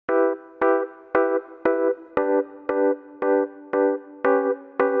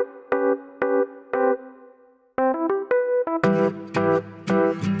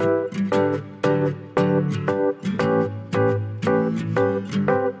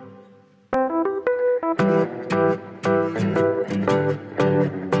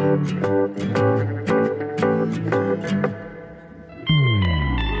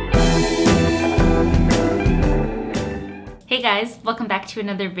guys, welcome back to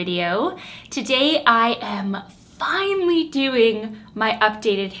another video. Today I am finally doing my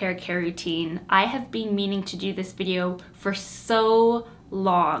updated hair care routine. I have been meaning to do this video for so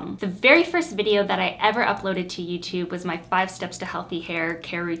long. The very first video that I ever uploaded to YouTube was my 5 steps to healthy hair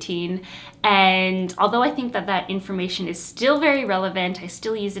care routine, and although I think that that information is still very relevant, I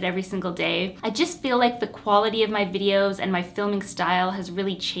still use it every single day, I just feel like the quality of my videos and my filming style has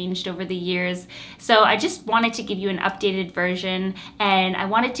really changed over the years. So I just wanted to give you an updated version, and I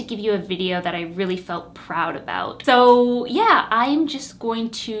wanted to give you a video that I really felt proud about. So yeah, I'm just going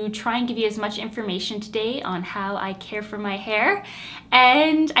to try and give you as much information today on how I care for my hair,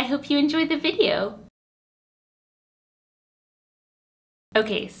 and I hope you enjoy the video.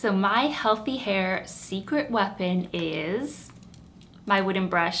 Okay, so my healthy hair secret weapon is my wooden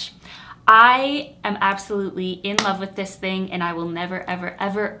brush. I am absolutely in love with this thing, and I will never, ever,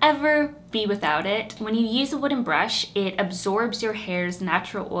 ever, ever be without it. When you use a wooden brush, it absorbs your hair's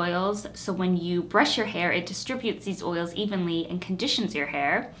natural oils. So when you brush your hair, it distributes these oils evenly and conditions your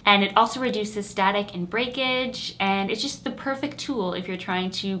hair. And it also reduces static and breakage, and it's just the perfect tool if you're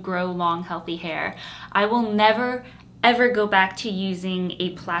trying to grow long, healthy hair. I will never ever go back to using a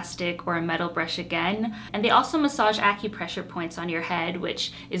plastic or a metal brush again. And they also massage acupressure points on your head,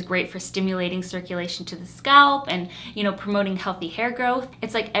 which is great for stimulating circulation to the scalp and, you know, promoting healthy hair growth.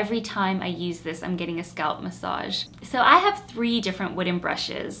 It's like every time I use this, I'm getting a scalp massage. So I have 3 different wooden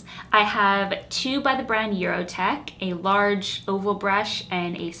brushes. I have 2 by the brand Eurotech, a large oval brush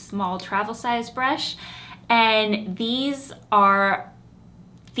and a small travel size brush. And these are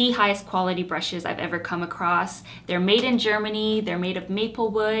the highest quality brushes I've ever come across. They're made in Germany, they're made of maple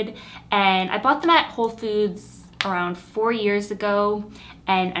wood, and I bought them at Whole Foods around 4 years ago,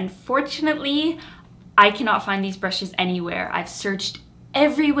 and unfortunately, I cannot find these brushes anywhere. I've searched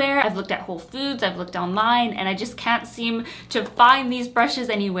everywhere. I've looked at Whole Foods, I've looked online, and I just can't seem to find these brushes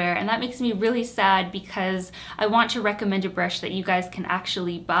anywhere, and that makes me really sad because I want to recommend a brush that you guys can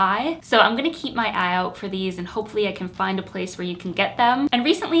actually buy. So I'm gonna keep my eye out for these, and hopefully I can find a place where you can get them. And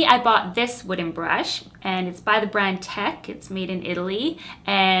recently I bought this wooden brush, and it's by the brand Tech. It's made in Italy,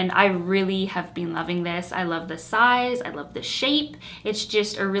 and I really have been loving this. I love the size, I love the shape. It's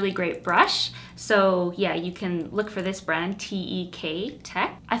just a really great brush. So yeah, you can look for this brand, TEK,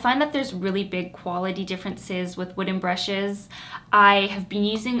 Tech. I find that there's really big quality differences with wooden brushes. I have been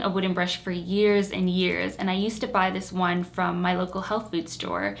using a wooden brush for years and years, and I used to buy this one from my local health food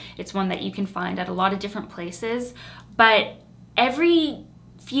store. It's one that you can find at a lot of different places, but every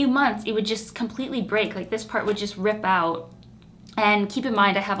few months it would just completely break. Like this part would just rip out. And keep in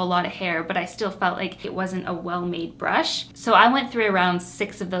mind, I have a lot of hair, but I still felt like it wasn't a well-made brush. So I went through around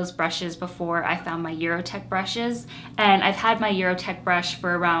 6 of those brushes before I found my Eurotech brushes. And I've had my Eurotech brush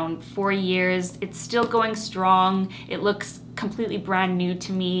for around 4 years. It's still going strong. It looks completely brand new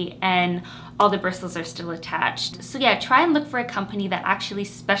to me, and all the bristles are still attached. So yeah, try and look for a company that actually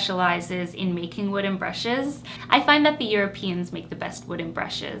specializes in making wooden brushes. I find that the Europeans make the best wooden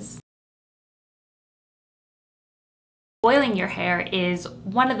brushes. Oiling your hair is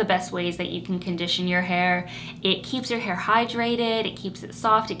one of the best ways that you can condition your hair. It keeps your hair hydrated, it keeps it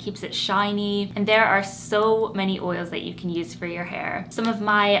soft, it keeps it shiny, and there are so many oils that you can use for your hair. Some of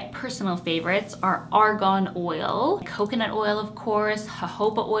my personal favorites are argan oil, coconut oil of course,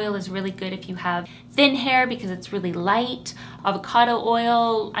 jojoba oil is really good if you have thin hair because it's really light, avocado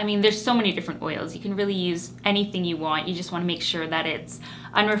oil. I mean, there's so many different oils. You can really use anything you want. You just want to make sure that it's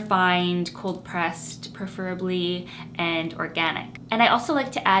unrefined, cold pressed preferably, and organic. And I also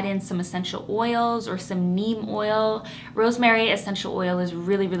like to add in some essential oils or some neem oil. Rosemary essential oil is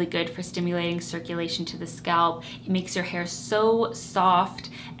really, really good for stimulating circulation to the scalp. It makes your hair so soft,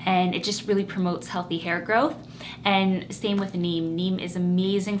 and it just really promotes healthy hair growth. And same with neem. Neem is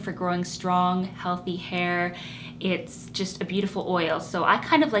amazing for growing strong, healthy hair. It's just a beautiful oil. So I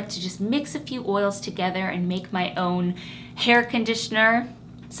kind of like to just mix a few oils together and make my own hair conditioner.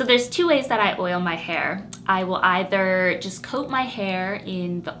 So there's 2 ways that I oil my hair. I will either just coat my hair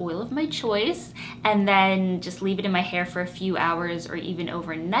in the oil of my choice and then just leave it in my hair for a few hours or even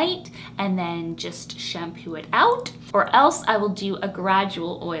overnight and then just shampoo it out, or else I will do a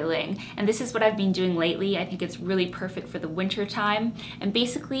gradual oiling. And this is what I've been doing lately. I think it's really perfect for the winter time. And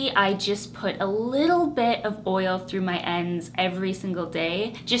basically I just put a little bit of oil through my ends every single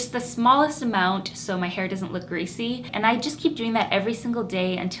day, just the smallest amount so my hair doesn't look greasy. And I just keep doing that every single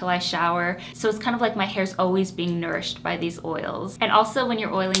day until I shower. So it's kind of like my hair's always being nourished by these oils. And also when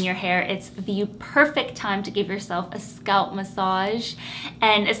you're oiling your hair, it's the perfect time to give yourself a scalp massage.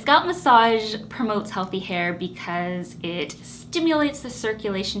 And a scalp massage promotes healthy hair because it stimulates the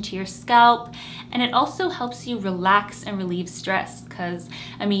circulation to your scalp, and it also helps you relax and relieve stress, because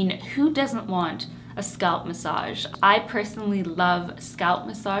I mean, who doesn't want a scalp massage? I personally love scalp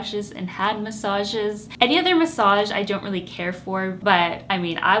massages and hand massages. Any other massage I don't really care for, but I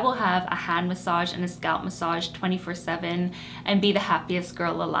mean, I will have a hand massage and a scalp massage 24/7 and be the happiest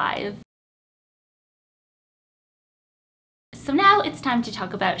girl alive. So now it's time to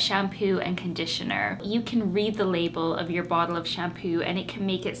talk about shampoo and conditioner. You can read the label of your bottle of shampoo and it can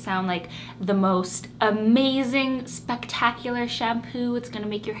make it sound like the most amazing, spectacular shampoo. It's gonna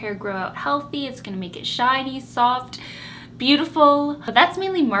make your hair grow out healthy, it's gonna make it shiny, soft, beautiful. But that's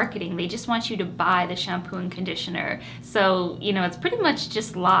mainly marketing. They just want you to buy the shampoo and conditioner. So, you know, it's pretty much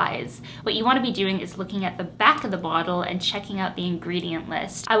just lies. What you want to be doing is looking at the back of the bottle and checking out the ingredient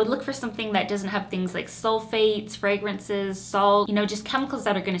list. I would look for something that doesn't have things like sulfates, fragrances, salt, you know, just chemicals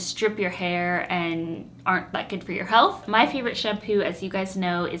that are going to strip your hair and aren't that good for your health. My favorite shampoo, as you guys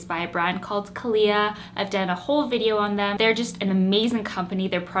know, is by a brand called Kalia. I've done a whole video on them. They're just an amazing company.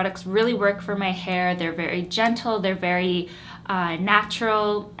 Their products really work for my hair. They're very gentle, they're very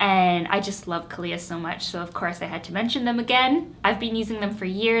natural, and I just love Kalia so much, so of course I had to mention them again. I've been using them for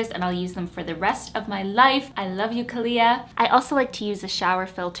years and I'll use them for the rest of my life. I love you, Kalia. I also like to use a shower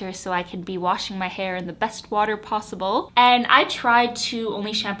filter so I can be washing my hair in the best water possible. And I try to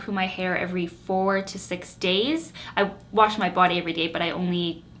only shampoo my hair every 4 to 6 days. I wash my body every day, but I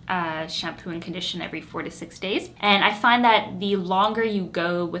only shampoo and condition every 4 to 6 days. And I find that the longer you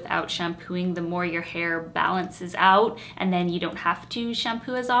go without shampooing, the more your hair balances out, and then you don't have to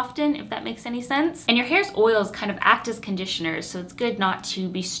shampoo as often, if that makes any sense. And your hair's oils kind of act as conditioners, so it's good not to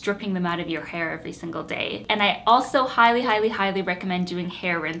be stripping them out of your hair every single day. And I also highly, highly, highly recommend doing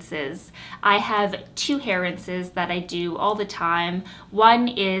hair rinses. I have 2 hair rinses that I do all the time. One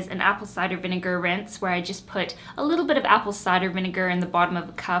is an apple cider vinegar rinse, where I just put a little bit of apple cider vinegar in the bottom of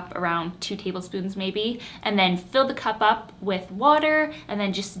a cup, around 2 tablespoons maybe, and then fill the cup up with water and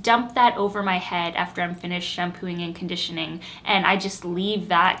then just dump that over my head after I'm finished shampooing and conditioning, and I just leave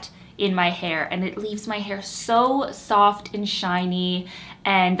that in my hair, and it leaves my hair so soft and shiny,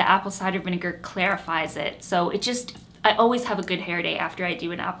 and the apple cider vinegar clarifies it, so it just, I always have a good hair day after I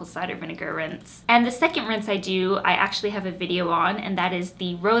do an apple cider vinegar rinse. And the second rinse I do, I actually have a video on, and that is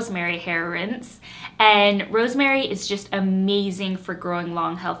the rosemary hair rinse. And rosemary is just amazing for growing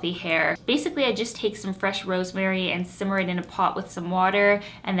long, healthy hair. Basically, I just take some fresh rosemary and simmer it in a pot with some water,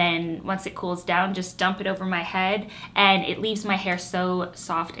 and then once it cools down, just dump it over my head, and it leaves my hair so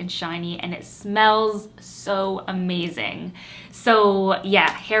soft and shiny, and it smells so amazing. So yeah,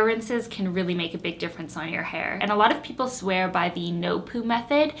 hair rinses can really make a big difference on your hair. And a lot of people swear by the no poo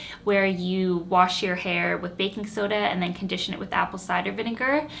method, where you wash your hair with baking soda and then condition it with apple cider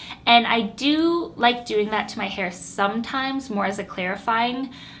vinegar. And I do like doing that to my hair sometimes, more as a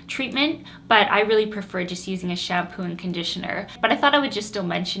clarifying treatment, but I really prefer just using a shampoo and conditioner. But I thought I would just still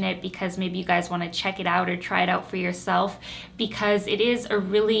mention it because maybe you guys want to check it out or try it out for yourself, because it is a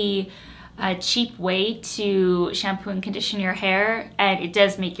really cheap way to shampoo and condition your hair, and it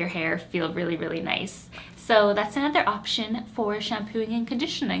does make your hair feel really, really nice. So that's another option for shampooing and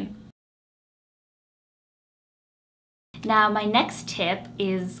conditioning. Now, my next tip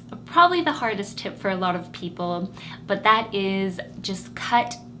is probably the hardest tip for a lot of people, but that is just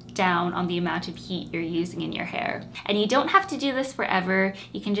cut down on the amount of heat you're using in your hair. And you don't have to do this forever.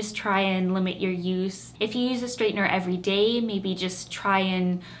 You can just try and limit your use. If you use a straightener every day, maybe just try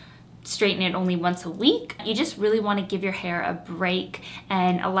and straighten it only once a week. You just really want to give your hair a break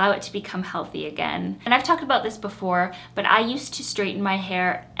and allow it to become healthy again. And I've talked about this before, but I used to straighten my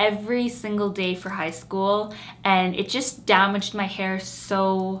hair every single day for high school, and it just damaged my hair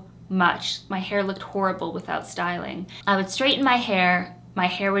so much. My hair looked horrible without styling. I would straighten my hair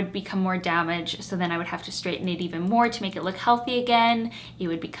would become more damaged, so then I would have to straighten it even more to make it look healthy again. It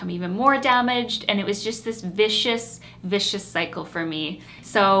would become even more damaged, and it was just this vicious cycle for me.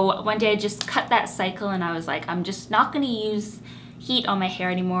 So one day I just cut that cycle, and I was like, I'm just not gonna use heat on my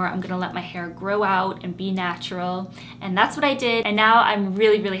hair anymore. I'm gonna let my hair grow out and be natural. And that's what I did. And now I'm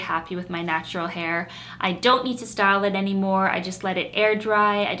really, really happy with my natural hair. I don't need to style it anymore. I just let it air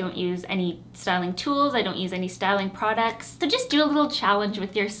dry. I don't use any styling tools. I don't use any styling products. So just do a little challenge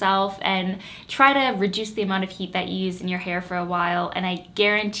with yourself and try to reduce the amount of heat that you use in your hair for a while. And I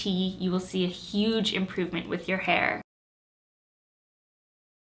guarantee you will see a huge improvement with your hair.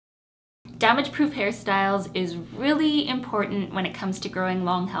 Damage-proof hairstyles is really important when it comes to growing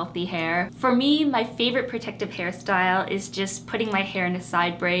long, healthy hair. For me, my favorite protective hairstyle is just putting my hair in a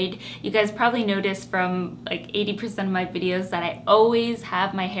side braid. You guys probably noticed from like 80% of my videos that I always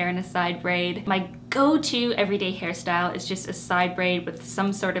have my hair in a side braid. My go-to everyday hairstyle is just a side braid with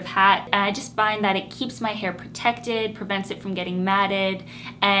some sort of hat, and I just find that it keeps my hair protected, prevents it from getting matted,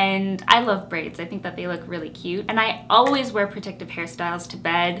 and I love braids. I think that they look really cute, and I always wear protective hairstyles to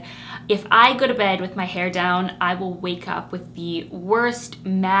bed. If I go to bed with my hair down, I will wake up with the worst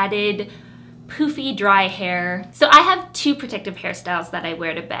matted, poofy, dry hair. So I have two protective hairstyles that I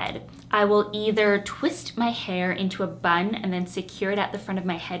wear to bed. I will either twist my hair into a bun and then secure it at the front of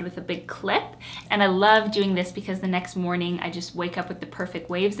my head with a big clip. And I love doing this because the next morning I just wake up with the perfect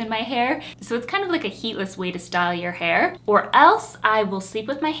waves in my hair. So it's kind of like a heatless way to style your hair. Or else I will sleep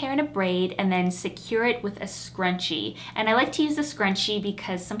with my hair in a braid and then secure it with a scrunchie. And I like to use a scrunchie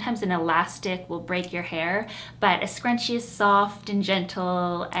because sometimes an elastic will break your hair, but a scrunchie is soft and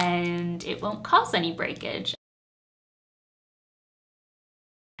gentle and it won't cause any breakage.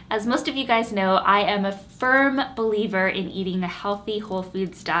 As most of you guys know, I am a firm believer in eating a healthy whole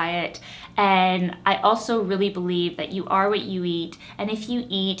foods diet, and I also really believe that you are what you eat, and if you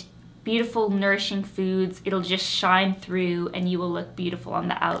eat beautiful, nourishing foods, it'll just shine through and you will look beautiful on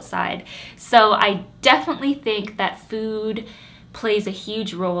the outside. So I definitely think that food plays a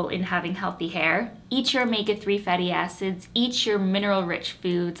huge role in having healthy hair. Eat your omega-3 fatty acids, eat your mineral-rich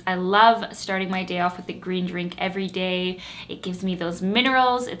foods. I love starting my day off with a green drink every day. It gives me those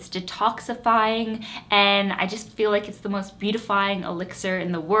minerals, it's detoxifying, and I just feel like it's the most beautifying elixir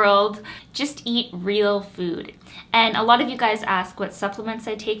in the world. Just eat real food. And a lot of you guys ask what supplements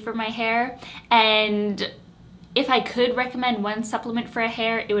I take for my hair, and if I could recommend one supplement for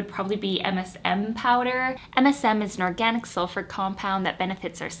hair, it would probably be MSM powder. MSM is an organic sulfur compound that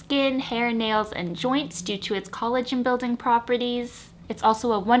benefits our skin, hair, nails, and joints due to its collagen building properties. It's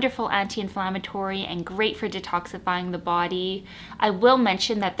also a wonderful anti-inflammatory and great for detoxifying the body. I will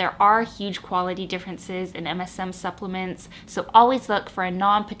mention that there are huge quality differences in MSM supplements, so always look for a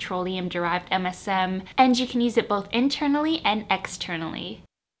non-petroleum derived MSM, and you can use it both internally and externally.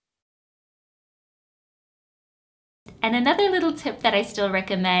 And another little tip that I still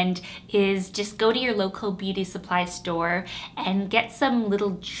recommend is just go to your local beauty supply store and get some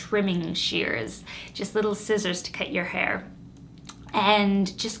little trimming shears, just little scissors to cut your hair.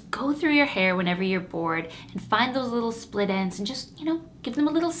 And just go through your hair whenever you're bored and find those little split ends and just, give them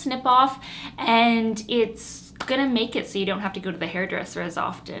a little snip off, and it's gonna make it so you don't have to go to the hairdresser as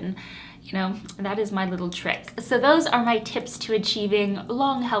often. That is my little trick. So those are my tips to achieving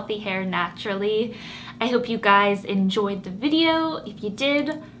long, healthy hair naturally. I hope you guys enjoyed the video. If you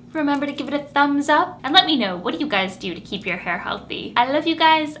did, remember to give it a thumbs up and let me know, what do you guys do to keep your hair healthy? I love you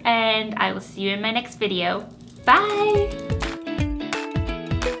guys, and I will see you in my next video. Bye!